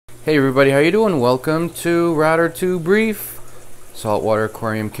Hey everybody, how you doing? Welcome to Router to REEF Saltwater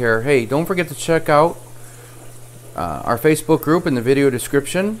Aquarium Care. Hey, don't forget to check out our Facebook group in the video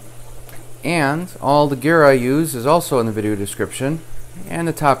description, and all the gear I use is also in the video description and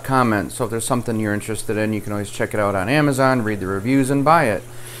the top comment. So if there's something you're interested in, you can always check it out on Amazon, read the reviews, and buy it.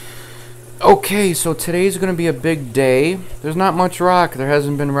 Okay, so today's going to be a big day. There's not much rock. There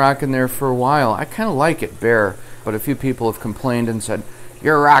hasn't been rock in there for a while. I kind of like it bare, but a few people have complained and said,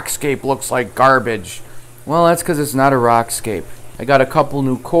 your rockscape looks like garbage. Well, that's because it's not a rockscape. I got a couple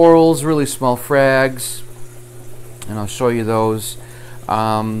new corals, really small frags, and I'll show you those.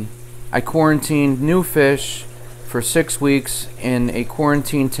 I quarantined new fish for 6 weeks in a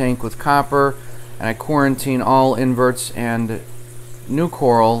quarantine tank with copper, and I quarantined all inverts and new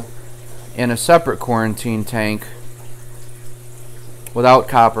coral in a separate quarantine tank without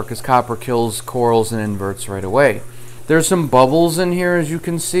copper, because copper kills corals and inverts right away. There's some bubbles in here, as you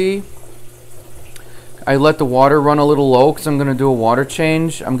can see. I let the water run a little low because I'm going to do a water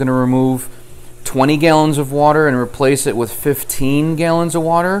change. I'm going to remove 20 gallons of water and replace it with 15 gallons of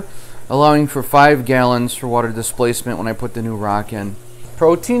water, allowing for 5 gallons for water displacement when I put the new rock in.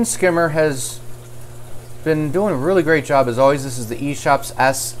 Protein skimmer has been doing a really great job. As always, this is the eShop's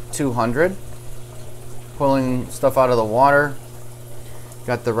S200. Pulling stuff out of the water.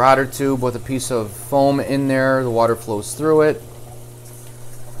 Got the rotor tube with a piece of foam in there. The water flows through it.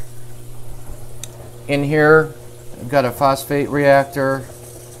 In here, I've got a phosphate reactor.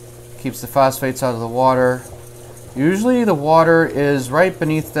 Keeps the phosphates out of the water. Usually the water is right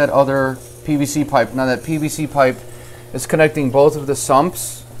beneath that other PVC pipe. Now that PVC pipe is connecting both of the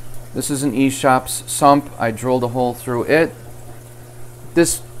sumps. This is an eShop's sump. I drilled a hole through it.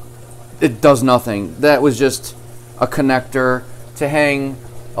 It does nothing. That was just a connector to hang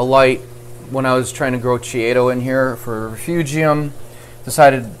a light when I was trying to grow Chieto in here for refugium.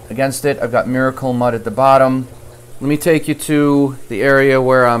 Decided against it. I've got miracle mud at the bottom. Let me take you to the area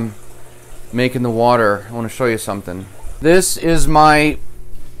where I'm making the water. I want to show you something. This is my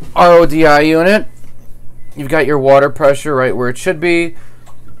RODI unit. You've got your water pressure right where it should be.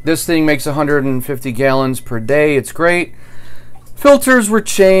 This thing makes 150 gallons per day. It's great. Filters were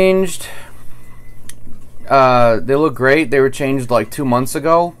changed. They look great. They were changed like 2 months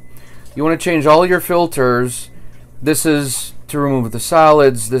ago. You want to change all your filters. This is to remove the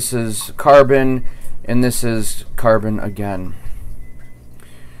solids. This is carbon, and this is carbon again.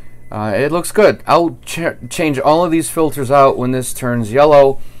 It looks good. I'll change all of these filters out when this turns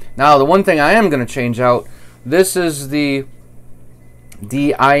yellow. Now, the one thing I am going to change out, this is the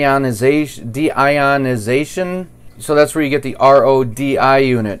deionization. So that's where you get the RODI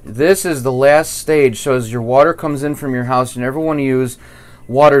unit. This is the last stage. So as your water comes in from your house, you never want to use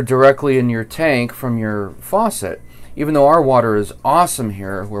water directly in your tank from your faucet. Even though our water is awesome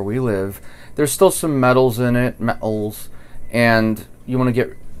here where we live, there's still some metals in it, and you want to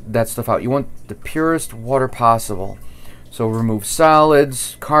get that stuff out. You want the purest water possible. So remove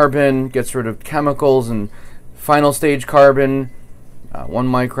solids, carbon, gets rid of chemicals, and final stage carbon. 1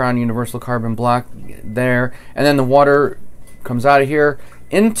 micron universal carbon block there, and then the water comes out of here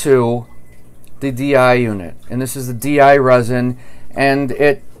into the DI unit, and this is the DI resin, and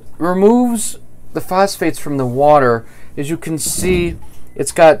it removes the phosphates from the water. As you can see,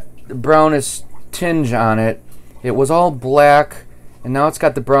 it's got the brownish tinge on it. It was all black, and now it's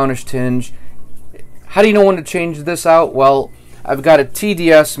got the brownish tinge. How do you know when to change this out? Well, I've got a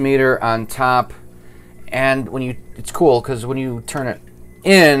TDS meter on top, and it's cool because when you turn it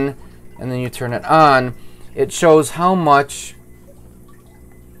in and then you turn it on, it shows how much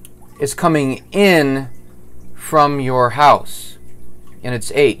is coming in from your house, and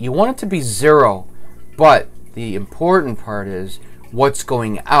it's 8. You want it to be 0, but the important part is what's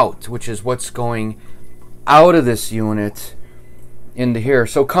going out, which is what's going out of this unit into here.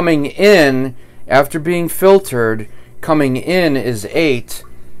 So coming in after being filtered, coming in is 8.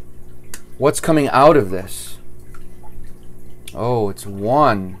 What's coming out of this? Oh, it's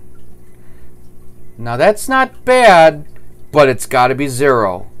 1. Now that's not bad, but it's got to be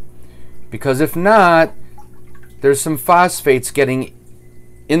 0. Because if not, there's some phosphates getting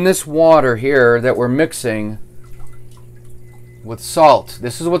in this water here that we're mixing with salt.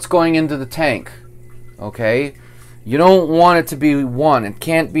 This is what's going into the tank. Okay? You don't want it to be 1. It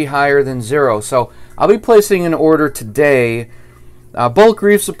can't be higher than 0. So I'll be placing an order today. Bulk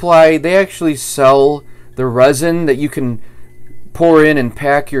Reef Supply, they actually sell the resin that you can pour in and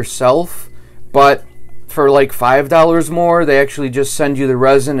pack yourself, but for like $5 more, they actually just send you the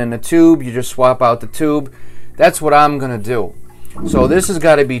resin in a tube. You just swap out the tube. That's what I'm gonna do. So this has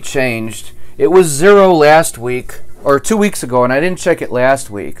got to be changed. It was 0 last week. or 2 weeks ago, and I didn't check it last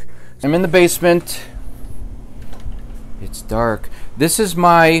week. I'm in the basement. It's dark. This is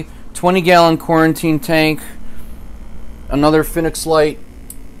my 20-gallon quarantine tank. Another Phoenix light.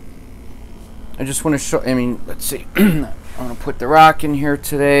 I just want to show, I mean, let's see. I'm going to put the rock in here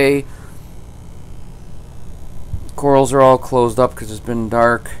today. Corals are all closed up because it's been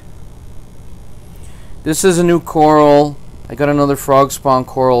dark. This is a new coral. I got another frog spawn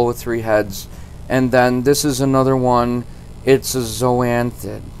coral with 3 heads. And then this is another one. It's a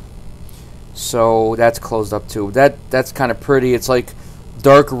zoanthid. So that's closed up too. That's kind of pretty. It's like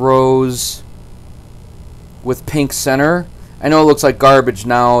dark rose with pink center. I know it looks like garbage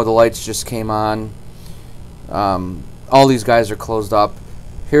now. The lights just came on. All these guys are closed up.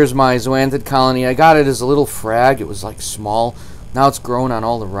 Here's my zoanthid colony. I got it as a little frag. It was like small. Now it's grown on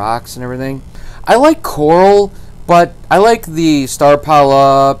all the rocks and everything. I like coral, but I like the star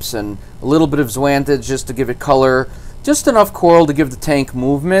polyps and a little bit of zoanthids just to give it color. Just enough coral to give the tank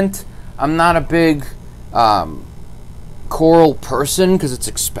movement. I'm not a big coral person because it's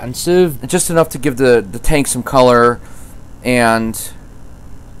expensive. Just enough to give the tank some color and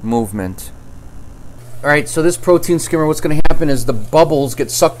movement. Alright, so this protein skimmer, what's going to happen is the bubbles get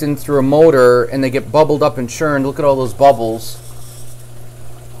sucked in through a motor and they get bubbled up and churned. Look at all those bubbles.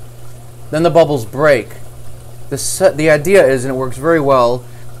 Then the bubbles break. The idea is, and it works very well,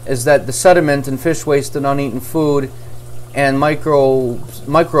 is that the sediment and fish waste and uneaten food and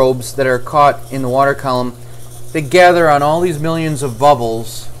microbes that are caught in the water column, they gather on all these millions of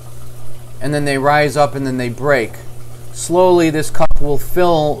bubbles and then they rise up and then they break. Slowly this cup will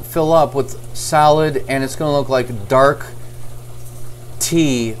fill up with solid, and it's going to look like dark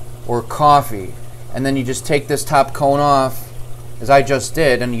tea or coffee. And then you just take this top cone off, as I just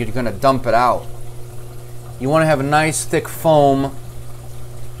did, and you're going to dump it out. You want to have a nice thick foam,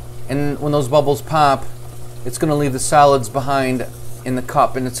 and when those bubbles pop, it's going to leave the solids behind in the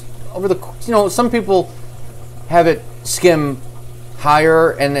cup. And it's over the, you know, some people have it skim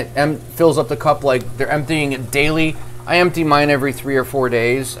higher and it fills up the cup like they're emptying it daily. I empty mine every 3 or 4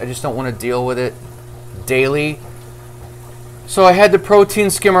 days. I just don't want to deal with it daily. So I had the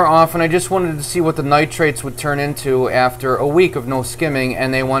protein skimmer off, and I just wanted to see what the nitrates would turn into after a week of no skimming,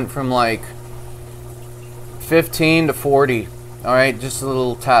 and they went from like 15 to 40. All right, just a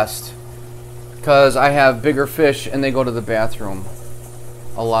little test. Because I have bigger fish, and they go to the bathroom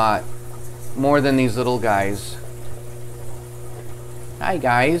a lot. More than these little guys. Hi,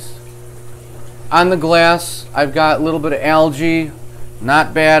 guys. On the glass, I've got a little bit of algae.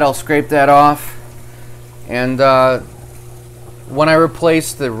 Not bad. I'll scrape that off. And when I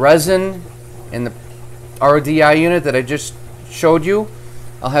replace the resin in the RODI unit that I just showed you,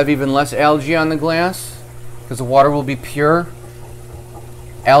 I'll have even less algae on the glass because the water will be pure.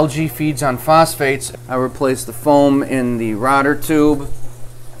 Algae feeds on phosphates. I replace the foam in the rotor tube.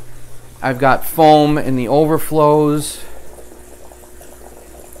 I've got foam in the overflows.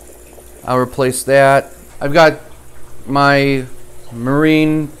 I'll replace that. I've got my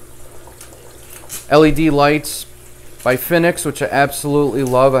marine LED lights by Phoenix, which I absolutely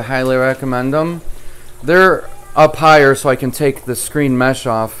love. I highly recommend them. They're up higher so I can take the screen mesh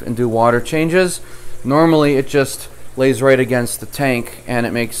off and do water changes. Normally it just lays right against the tank and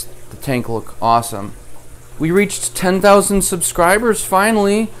it makes the tank look awesome. We reached 10,000 subscribers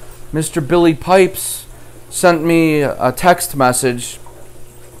finally. Mr. Billy Pipes sent me a text message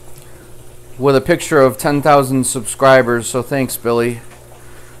with a picture of 10,000 subscribers, so thanks, Billy.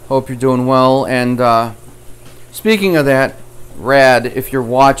 Hope you're doing well. And speaking of that, Rad, if you're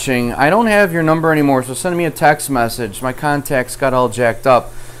watching, I don't have your number anymore, so send me a text message. My contacts got all jacked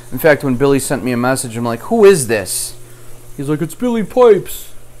up. In fact, when Billy sent me a message, I'm like, who is this? He's like, it's Billy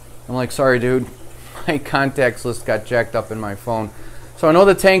Pipes. I'm like, sorry, dude. My contacts list got jacked up in my phone. So I know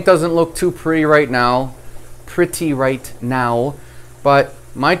the tank doesn't look too pretty right now, but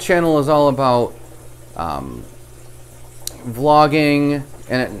my channel is all about vlogging,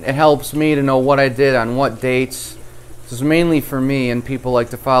 and it helps me to know what I did on what dates. This is mainly for me, and people like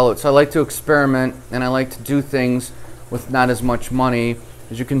to follow it. So I like to experiment, and I like to do things with not as much money.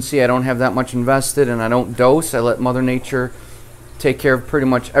 As you can see, I don't have that much invested, and I don't dose. I let Mother Nature take care of pretty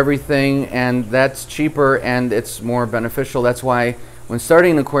much everything, and that's cheaper and it's more beneficial. That's why when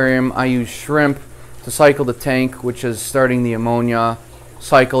starting an aquarium, I use shrimp to cycle the tank, which is starting the ammonia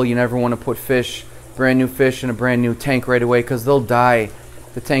cycle. You never want to put brand new fish in a brand new tank right away because they'll die.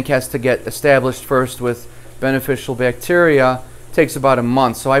 The tank has to get established first with beneficial bacteria. It takes about a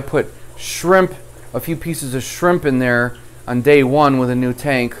month. So I put shrimp, a few pieces of shrimp in there on day one with a new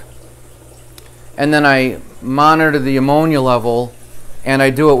tank. And then I monitor the ammonia level, and I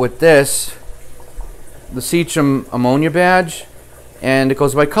do it with this. the Seacham ammonia badge, and it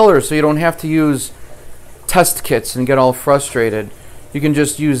goes by color, so you don't have to use test kits and get all frustrated. You can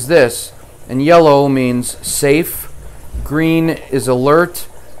just use this, and yellow means safe, green is alert,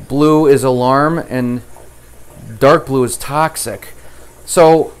 blue is alarm, and dark blue is toxic.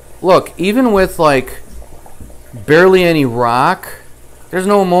 So look, even with like barely any rock, there's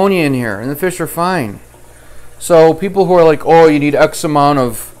no ammonia in here, and the fish are fine. So people who are like, oh, you need X amount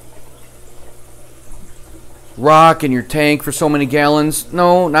of rock in your tank for so many gallons.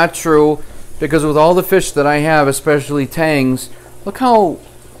 No, not true. Because with all the fish that I have, especially tangs, look how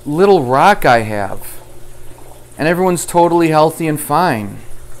little rock I have. And everyone's totally healthy and fine.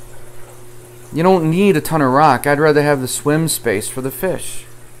 You don't need a ton of rock. I'd rather have the swim space for the fish.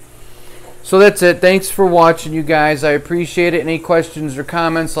 So that's it. Thanks for watching, you guys. I appreciate it. Any questions or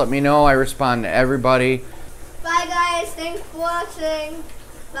comments, let me know. I respond to everybody. Bye, guys. Thanks for watching.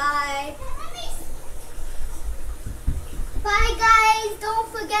 Bye. Bye, guys. Don't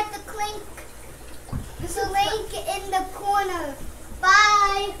forget to click. There's a link in the corner.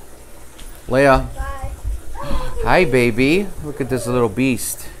 Bye. Leah. Bye. Hi, baby. Look at this little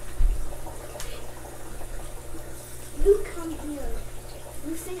beast. You come here.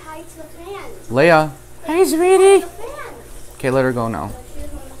 You say hi to the fans. Leah. Hi, sweetie. The fans. Okay, let her go now.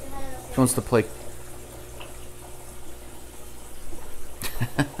 She wants to play.